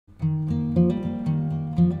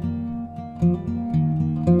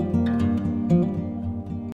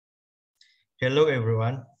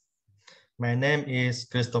My name is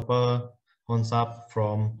Christopher Honsap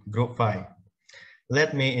from Group 5.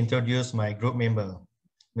 Let me introduce my group member,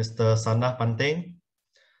 Mr. Sanah Panteng,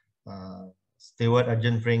 Stewart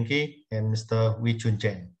Arjun Frankie, and Mr. Wee Chun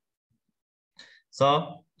Chen.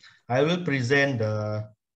 So I will present the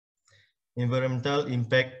environmental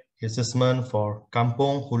impact assessment for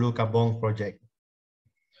Kampung Hulu Kabong project.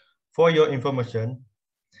 For your information,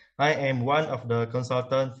 I am one of the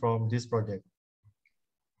consultants from this project.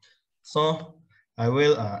 So I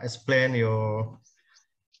will explain your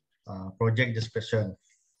project description.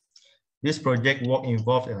 This project work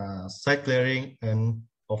involved site clearing and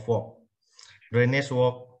of work, drainage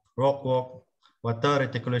work, rock work, water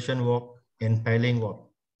reticulation work, and piling work.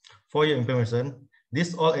 For your information,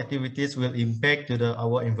 these all activities will impact to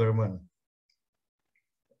our environment.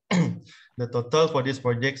 The total for these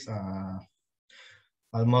projects are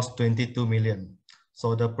almost 22 million.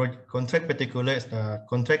 So the contract particular is the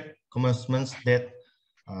contract commencement date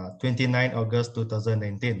 29 August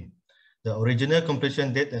 2019. The original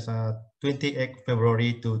completion date is 28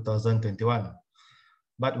 February 2021.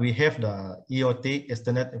 But we have the EOT,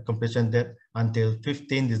 estimated completion date, until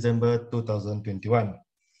 15 December 2021.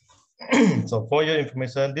 So for your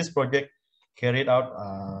information, this project carried out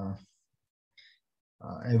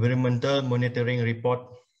environmental monitoring report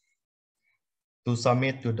to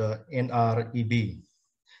submit to the NREB,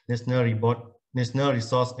 National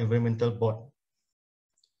Resource Environmental Board.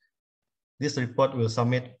 This report will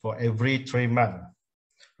submit for every 3 months.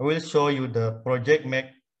 I will show you the project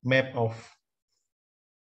map of.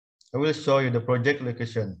 I will show you the project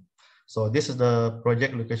location. So this is the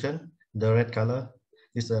project location. The red color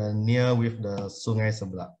is near with the Sungai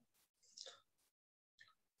Sebelah.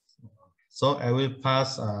 So I will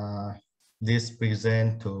pass this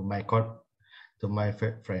present to my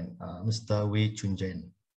friend, Mr. Wee Chun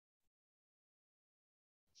Chen.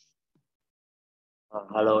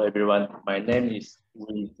 Hello everyone, my name is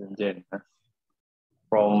Wee Chun Chen.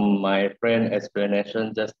 From my friend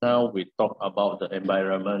explanation just now, we talked about the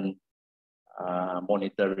environment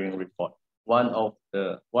monitoring report. One of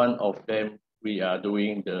them, we are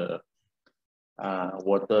doing the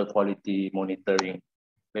water quality monitoring.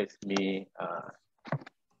 Let me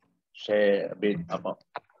share a bit about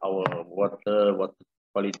our water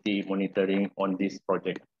quality monitoring on this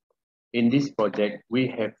project. In this project, we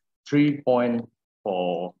have 3 points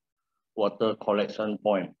for water collection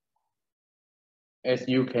point. As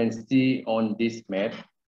you can see on this map,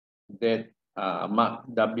 that mark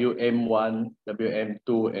WM1,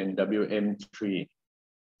 WM2, and WM3.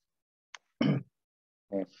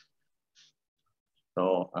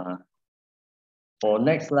 So for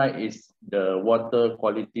next slide is the water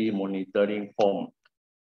quality monitoring form.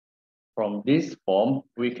 From this form,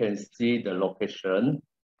 we can see the location,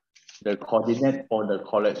 the coordinate for the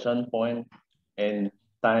collection point, and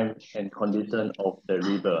time and condition of the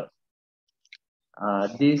river.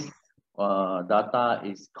 This data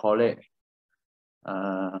is collected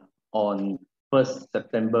on 1st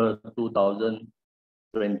September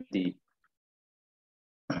 2020.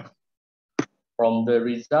 From the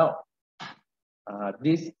result,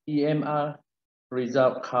 this EMR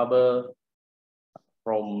result cover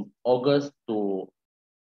from August to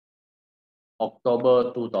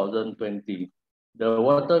October 2020. The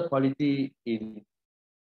water quality in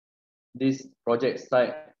this project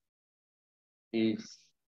site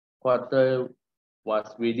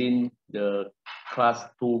was within the class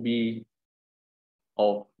 2B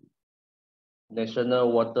of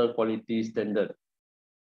National Water Quality Standard,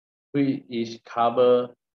 which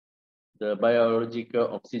cover the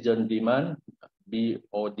biological oxygen demand,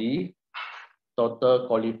 BOD, total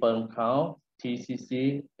coliform count,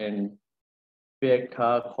 TCC, and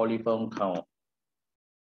fecal coliform count.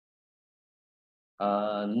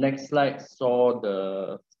 Next slide saw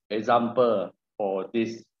the example for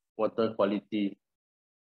this water quality.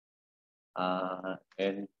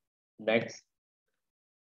 And next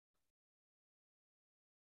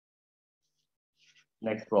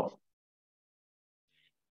floor.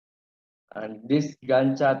 And this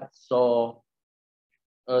Gantt chart saw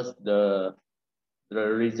us the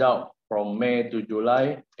result from May to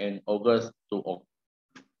July and August to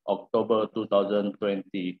October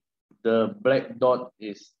 2020. The black dot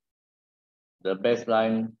is the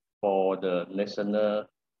baseline for the National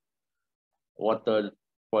Water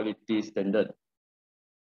Quality Standard.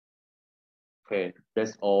 Okay,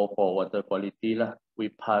 that's all for water quality lah.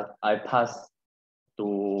 I pass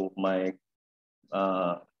to my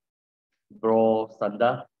bro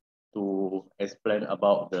Sanda to explain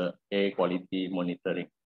about the air quality monitoring.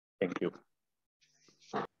 Thank you.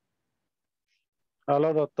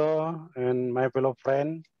 Hello, Doctor, and my fellow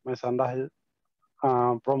friend, my Sandah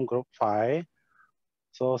from Group 5.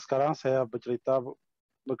 So sekarang saya bercerita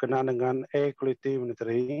berkenaan dengan air quality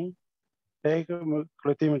monitoring. Air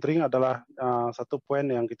quality monitoring adalah satu poin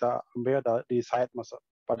yang kita ambil di site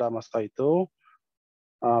pada masa itu.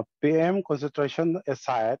 PM concentration at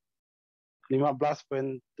site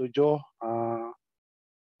 15.7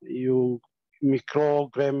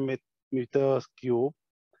 microgram meter cube.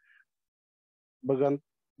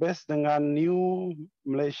 Based dengan new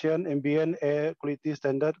Malaysian Ambient Air Quality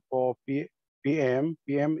Standard for PM.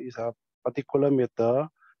 PM is a particular meter.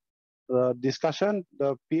 The discussion,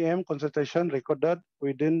 the PM concentration recorded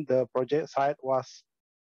within the project site was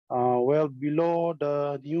well below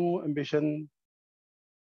the new Ambient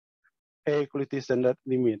Air Quality Standard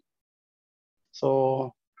limit. So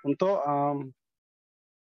untuk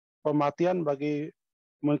pemerhatian bagi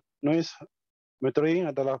noise monitoring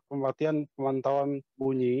adalah pemantauan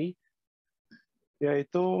bunyi,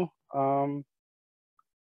 yaitu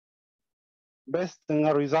based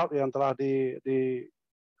dengan result yang telah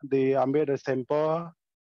diambil dari sampel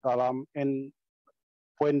dalam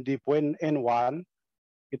di poin N1,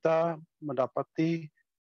 kita mendapati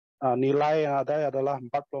nilai yang ada adalah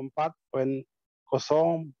 44.0,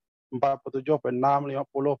 47.6,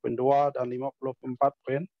 50.2 dan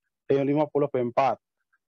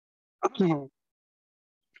 50.4.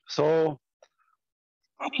 So,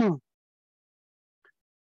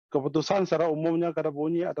 keputusan secara umumnya kadar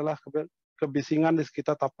bunyi adalah kebisingan di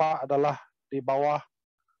sekitar tapak adalah di bawah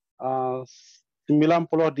 90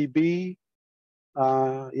 dB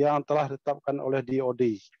yang telah ditetapkan oleh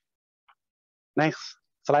DOD. Next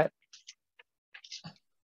slide.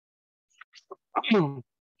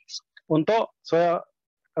 Untuk soil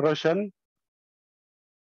erosion,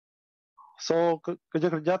 so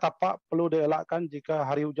kerja-kerja tapak perlu dielakkan jika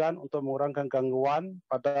hari hujan untuk mengurangkan gangguan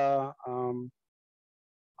pada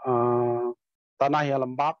tanah yang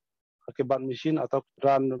lembap akibat mesin atau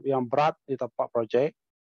kenderaan yang berat di tapak projek.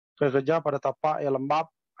 Kerja pada tapak yang lembap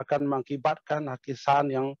akan mengakibatkan hakisan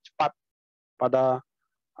yang cepat pada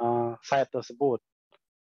site tersebut.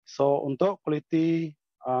 So untuk quality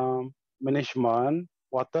management,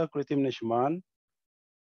 water quality management,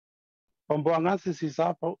 pembuangan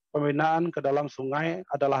sisa pembinaan ke dalam sungai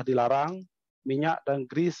adalah dilarang. Minyak dan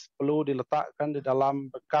grease perlu diletakkan di dalam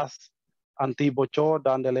bekas anti bocor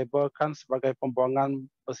dan dilabelkan sebagai pembuangan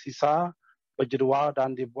bersisa, berjadual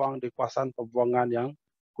dan dibuang di kawasan pembuangan yang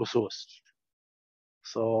khusus.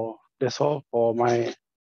 So that's all for my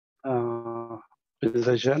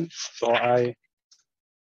presentation. So I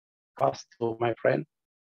pass to my friend.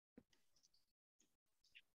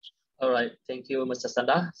 All right, thank you, Mr.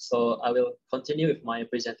 Sanda. So I will continue with my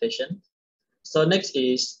presentation. So next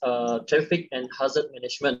is traffic and hazard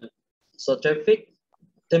management. So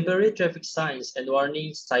temporary traffic signs and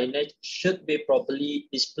warning signage should be properly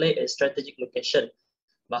displayed at strategic location.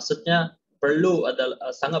 Maksudnya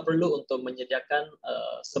sangat perlu untuk menyediakan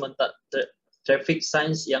sementara traffic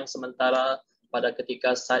signs yang sementara pada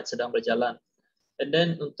ketika site sedang berjalan. And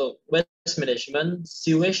then untuk waste management,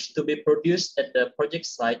 sewage to be produced at the project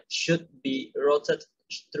site should be routed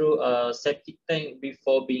through a septic tank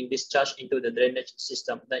before being discharged into the drainage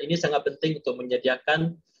system. Dan ini sangat penting untuk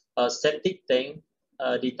menyediakan septic tank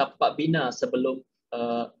di tapak bina sebelum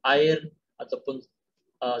air ataupun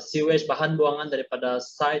sewage, bahan buangan daripada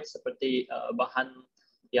site seperti bahan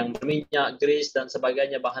yang berminyak, grease dan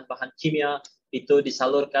sebagainya, bahan-bahan kimia itu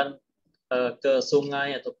disalurkan ke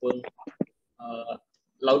sungai ataupun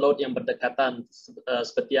laut-laut yang berdekatan.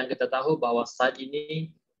 Seperti yang kita tahu bahwa site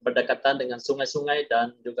ini berdekatan dengan sungai-sungai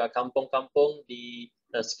dan juga kampung-kampung di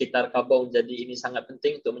sekitar Kabong. Jadi ini sangat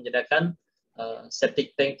penting untuk menyediakan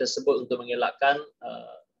septic tank tersebut untuk mengelakkan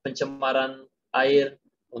pencemaran air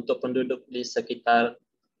untuk penduduk di sekitar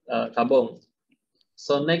Kabong.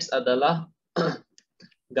 So next adalah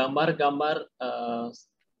gambar-gambar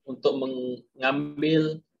untuk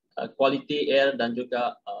mengambil quality air dan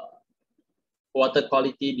juga water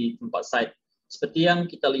quality di tempat site. Seperti yang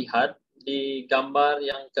kita lihat di gambar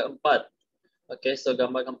yang keempat. Okay, so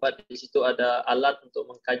gambar keempat di situ ada alat untuk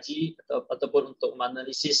mengkaji ataupun untuk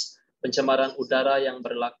menganalisis pencemaran udara yang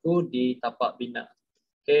berlaku di tapak bina.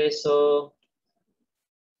 Okay, so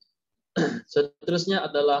seterusnya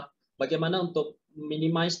adalah bagaimana untuk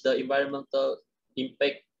minimize the environmental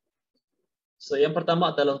impact. So yang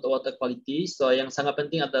pertama adalah untuk water quality. So yang sangat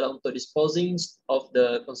penting adalah untuk disposing of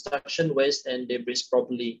the construction waste and debris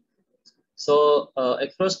properly. So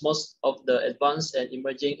across most of the advanced and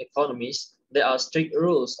emerging economies, there are strict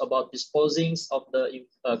rules about disposing of the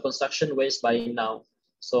construction waste by now.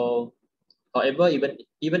 So However,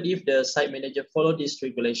 even if the site manager follow these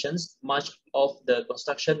regulations, much of the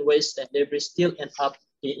construction waste and debris still end up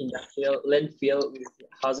in industrial landfill with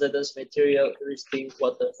hazardous material risking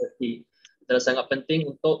water safety. Adalah sangat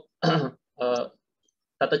penting untuk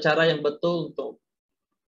tata cara yang betul untuk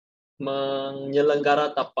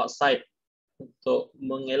menyelenggara tapak site untuk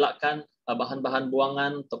mengelakkan bahan-bahan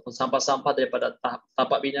buangan ataupun sampah-sampah daripada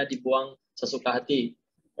tapak bina dibuang sesuka hati.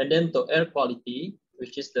 And then to air quality,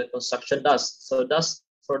 which is the construction dust. So dust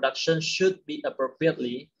production should be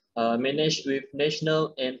appropriately managed with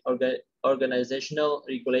national and organizational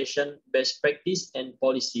regulation, best practice and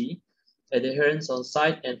policy, adherence on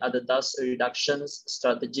site and other dust reductions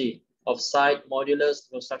strategy. Off-site modular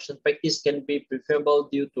construction practice can be preferable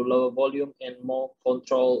due to lower volume and more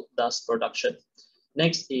controlled dust production.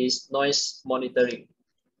 Next is noise monitoring.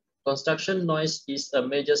 Construction noise is a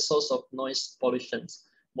major source of noise pollution.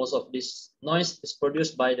 Most of this noise is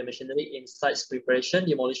produced by the machinery in sites preparation,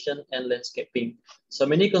 demolition, and landscaping. So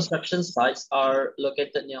many construction sites are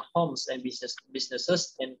located near homes and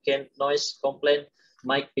businesses, and noise complaint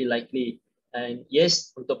might be likely. And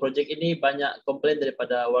yes, untuk projek ini banyak komplain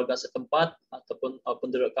daripada warga setempat ataupun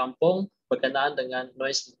penduduk kampung berkenaan dengan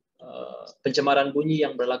noise pencemaran bunyi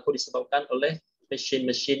yang berlaku disebabkan oleh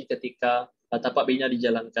mesin-mesin ketika tapak bina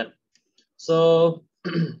dijalankan. So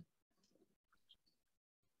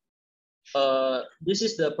this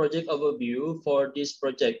is the project overview for this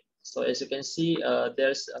project. So as you can see,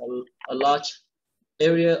 there's a large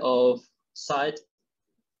area of site.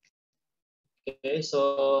 Okay,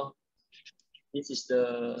 so this is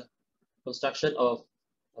the construction of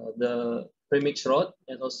the premix road,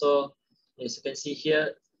 and also as you can see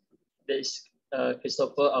here, there is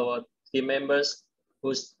Christopher, our team members,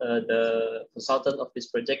 who's the consultant of this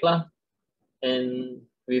project lah, and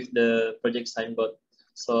with the project signboard.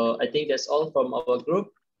 So I think that's all from our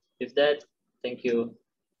group. With that, thank you.